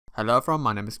Hello everyone,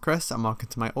 my name is Chris and welcome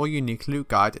to my all unique loot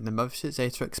guide in the Mothership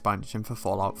Zeta expansion for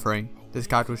Fallout 3. This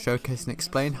guide will showcase and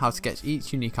explain how to get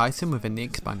each unique item within the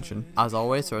expansion. As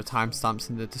always, there are timestamps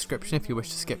in the description if you wish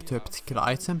to skip to a particular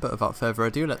item, but without further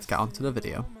ado, let's get on to the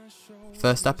video.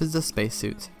 First up is the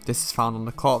Spacesuit. This is found on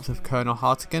the corpse of Colonel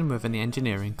Hartigan within the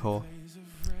Engineering Corps.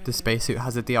 The Spacesuit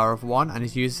has a DR of 1 and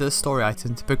is used as a story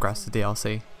item to progress the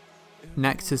DLC.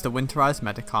 Next is the Winterized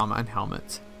medic armor and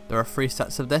helmet. There are 3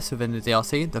 sets of this within the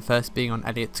DLC, the first being on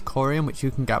Elliot, which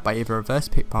you can get by either reverse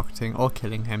pickpocketing or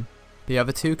killing him. The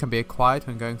other 2 can be acquired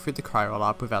when going through the Cryo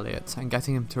lab with Elliot and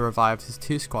getting him to revive his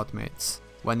 2 squad mates.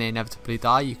 When they inevitably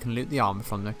die, you can loot the armor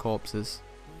from their corpses.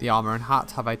 The armor and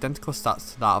hat have identical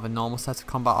stats to that of a normal set of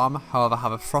combat armor, however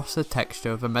have a frosted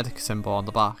texture with a medic symbol on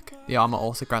the back. The armor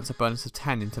also grants a bonus of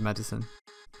 10 into medicine.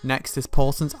 Next is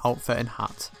Paulson's outfit and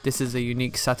hat. This is a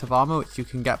unique set of armor which you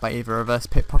can get by either reverse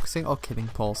pickpocketing or killing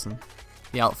Paulson.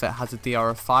 The outfit has a DR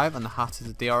of 5 and the hat is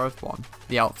a DR of 1.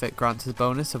 The outfit grants a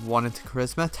bonus of 1 into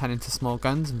charisma, 10 into small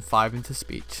guns and 5 into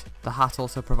speech. The hat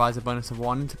also provides a bonus of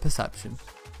 1 into perception.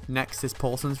 Next is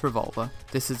Paulson's Revolver.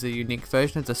 This is a unique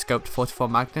version of the scoped 44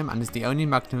 Magnum and is the only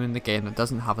Magnum in the game that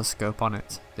doesn't have a scope on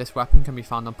it. This weapon can be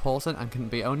found on Paulson and can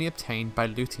be only obtained by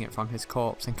looting it from his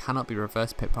corpse and cannot be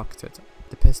reverse pickpocketed.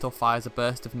 The pistol fires a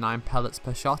burst of 9 pellets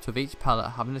per shot, with each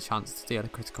pellet having a chance to deal a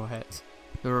critical hit.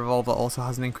 The revolver also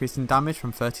has an increase in damage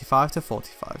from 35 to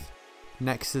 45.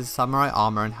 Next is Samurai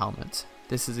armor and helmet.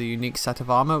 This is a unique set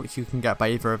of armor which you can get by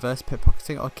either reverse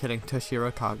pickpocketing or killing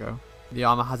Toshiro Kago. The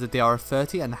armor has a DR of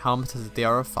 30 and the helmet has a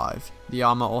DR of 5. The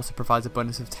armor also provides a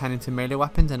bonus of 10 into melee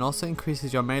weapons and also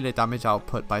increases your melee damage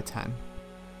output by 10.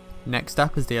 Next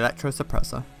up is the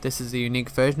Electro-Suppressor. This is a unique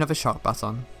version of a shock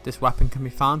baton. This weapon can be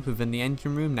found within the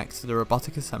engine room next to the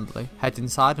robotic assembly. Head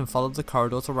inside and follow the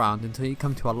corridors around until you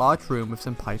come to a large room with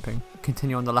some piping.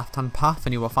 Continue on the left hand path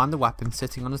and you will find the weapon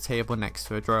sitting on a table next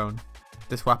to a drone.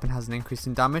 This weapon has an increase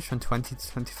in damage from 20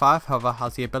 to 25, however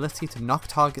has the ability to knock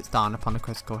targets down upon a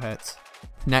critical hit.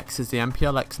 Next is the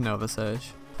MPLX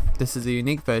Novasurge. This is a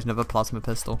unique version of a plasma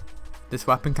pistol. This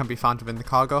weapon can be found within the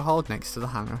cargo hold next to the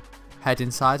hangar. Head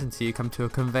inside until you come to a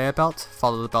conveyor belt,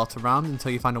 follow the belt around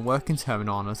until you find a working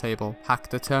terminal on a table. Hack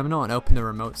the terminal and open the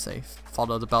remote safe.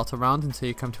 Follow the belt around until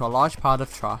you come to a large pile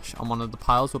of trash. On one of the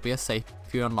piles will be a safe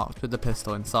you unlocked with the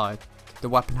pistol inside. The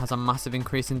weapon has a massive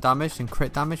increase in damage and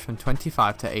crit damage from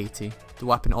 25 to 80. The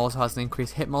weapon also has an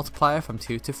increased hit multiplier from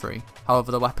 2 to 3.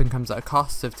 However, the weapon comes at a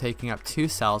cost of taking up 2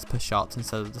 cells per shot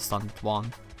instead of the standard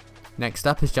 1. Next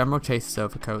up is General Chase's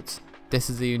Overcoat. This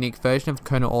is a unique version of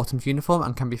Colonel Autumn's uniform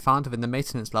and can be found within the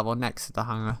maintenance level next to the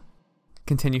hangar.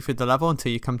 Continue through the level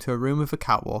until you come to a room with a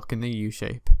catwalk in the U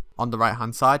shape. On the right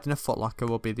hand side in a footlocker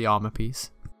will be the armor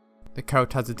piece. The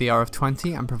coat has a DR of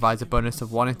 20 and provides a bonus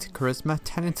of 1 into charisma,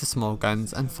 10 into small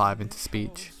guns and 5 into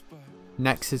speech.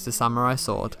 Next is the Samurai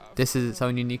Sword. This is its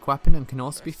own unique weapon and can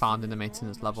also be found in the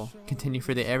maintenance level. Continue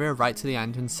through the area right to the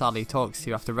end when Sally talks to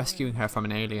you after rescuing her from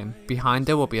an alien. Behind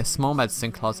her will be a small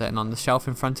medicine closet and on the shelf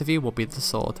in front of you will be the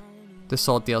sword. The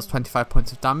sword deals 25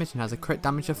 points of damage and has a crit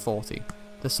damage of 40.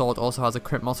 The sword also has a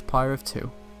crit multiplier of 2.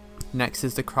 Next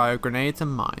is the Cryo grenades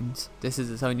and mines. This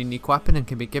is its own unique weapon and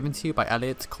can be given to you by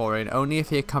Elliot only if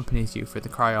he accompanies you through the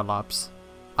Cryo labs.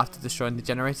 After destroying the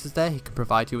generators there, he can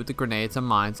provide you with the grenades and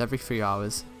mines every 3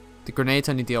 hours. The grenades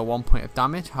only deal 1 point of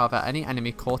damage, however any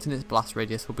enemy caught in its blast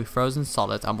radius will be frozen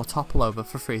solid and will topple over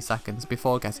for 3 seconds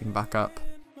before getting back up.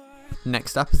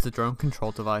 Next up is the drone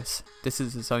control device. This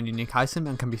is its own unique item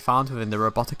and can be found within the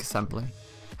robotic assembly.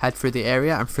 Head through the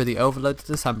area and through the overloaded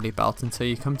assembly belt until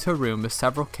you come to a room with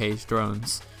several caged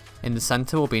drones. In the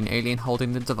centre will be an alien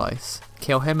holding the device.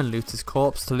 Kill him and loot his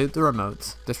corpse to loot the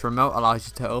remote. This remote allows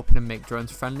you to open and make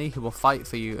drones friendly who will fight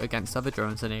for you against other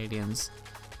drones and aliens.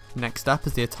 Next up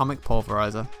is the Atomic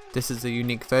Pulverizer. This is a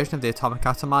unique version of the Atomic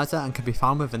Atomizer and can be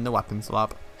found within the weapons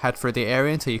lab. Head through the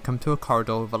area until you come to a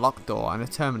corridor with a locked door and a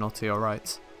terminal to your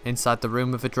right. Inside the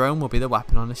room with a drone will be the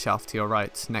weapon on the shelf to your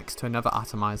right, next to another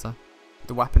Atomizer.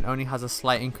 The weapon only has a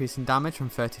slight increase in damage from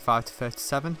 35 to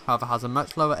 37, however has a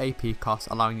much lower AP cost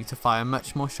allowing you to fire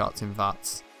much more shots in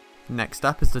VATS. Next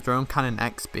up is the drone cannon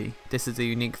Ex.B. This is a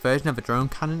unique version of a drone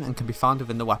cannon and can be found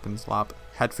within the weapons lab.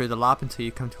 Head through the lab until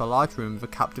you come to a large room with a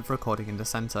captive recording in the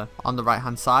centre. On the right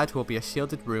hand side will be a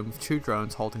shielded room with 2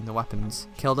 drones holding the weapons.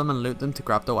 Kill them and loot them to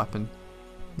grab the weapon.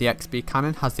 The Ex.B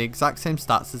cannon has the exact same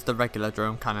stats as the regular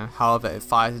drone cannon, however it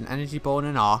fires an energy ball in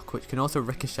an arc which can also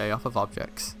ricochet off of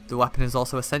objects. The weapon is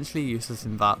also essentially useless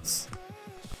in VATS.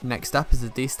 Next up is the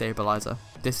Destabilizer.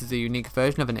 This is a unique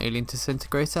version of an alien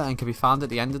Disintegrator and can be found at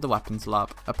the end of the weapons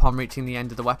lab. Upon reaching the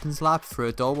end of the weapons lab, through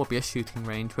a door will be a shooting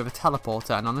range with a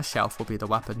teleporter and on a shelf will be the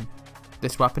weapon.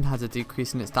 This weapon has a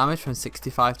decrease in its damage from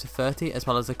 65 to 30 as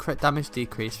well as a crit damage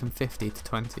decrease from 50 to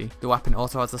 20. The weapon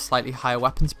also has a slightly higher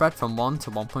weapon spread from 1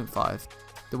 to 1.5.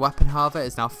 The weapon however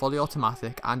is now fully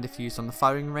automatic, and if used on the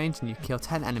firing range and you kill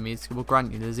 10 enemies, it will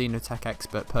grant you the Xenotech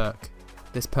Expert perk.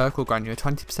 This perk will grant you a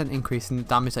 20% increase in the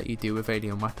damage that you do with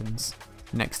alien weapons.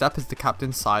 Next up is the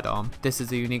Captain's Sidearm. This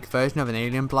is a unique version of an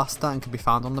alien blaster and can be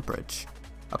found on the bridge.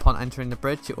 Upon entering the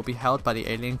bridge it will be held by the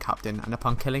alien captain, and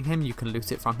upon killing him you can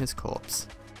loot it from his corpse.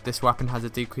 This weapon has a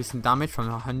decrease in damage from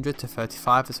 100 to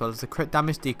 35 as well as a crit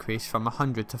damage decrease from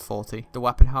 100 to 40. The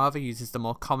weapon however uses the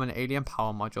more common alien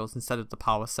power modules instead of the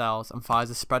power cells and fires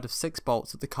a spread of 6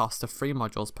 bolts at the cost of 3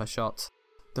 modules per shot.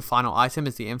 The final item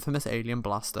is the infamous Alien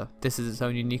Blaster. This is its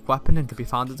own unique weapon and can be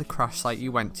found at the crash site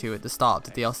you went to at the start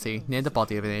of the DLC near the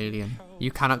body of an alien.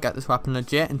 You cannot get this weapon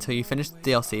legit until you finish the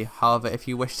DLC, however if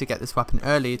you wish to get this weapon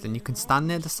early then you can stand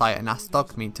near the site and ask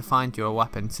Dogmeat to find you a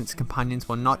weapon, since companions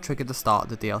will not trigger the start of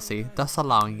the DLC, thus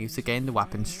allowing you to gain the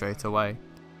weapon straight away.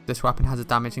 This weapon has a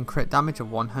damage and crit damage of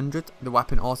 100, the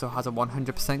weapon also has a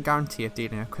 100% guarantee of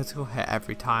dealing a critical hit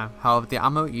every time, however the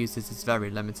ammo it uses is very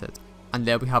limited. And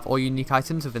there we have all unique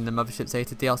items within the Mothership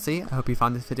Zeta DLC. I hope you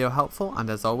found this video helpful, and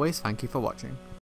as always, thank you for watching.